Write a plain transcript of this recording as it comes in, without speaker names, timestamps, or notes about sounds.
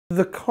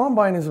The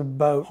Combine is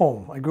about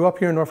home. I grew up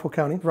here in Norfolk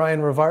County,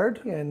 Ryan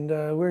Rivard, and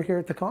we're here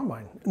at the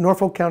Combine.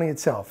 Norfolk County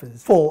itself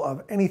is full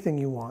of anything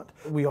you want.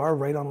 We are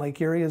right on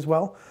Lake Erie as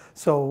well,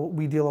 so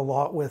we deal a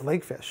lot with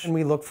lake fish. And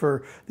we look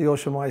for the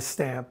ocean-wise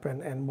stamp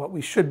and what we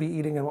should be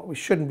eating and what we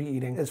shouldn't be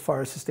eating as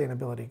far as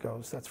sustainability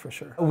goes, that's for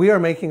sure. We are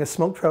making a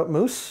smoked trout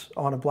mousse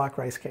on a black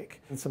rice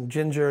cake. And some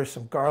ginger,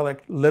 some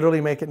garlic,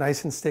 literally make it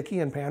nice and sticky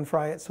and pan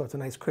fry it so it's a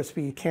nice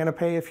crispy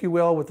canapé, if you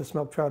will, with the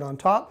smoked trout on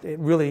top. It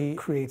really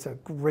creates a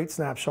great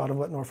snapshot of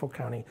what Norfolk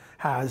County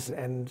has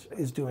and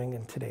is doing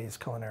in today's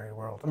culinary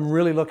world. I'm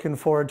really looking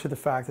forward to the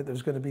fact that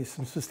there's going to be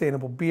some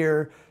sustainable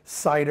beer,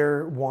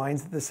 cider,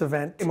 wines at this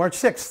event. March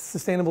 6th,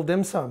 Sustainable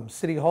Dim Sum,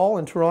 City Hall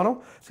in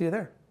Toronto. See you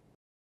there.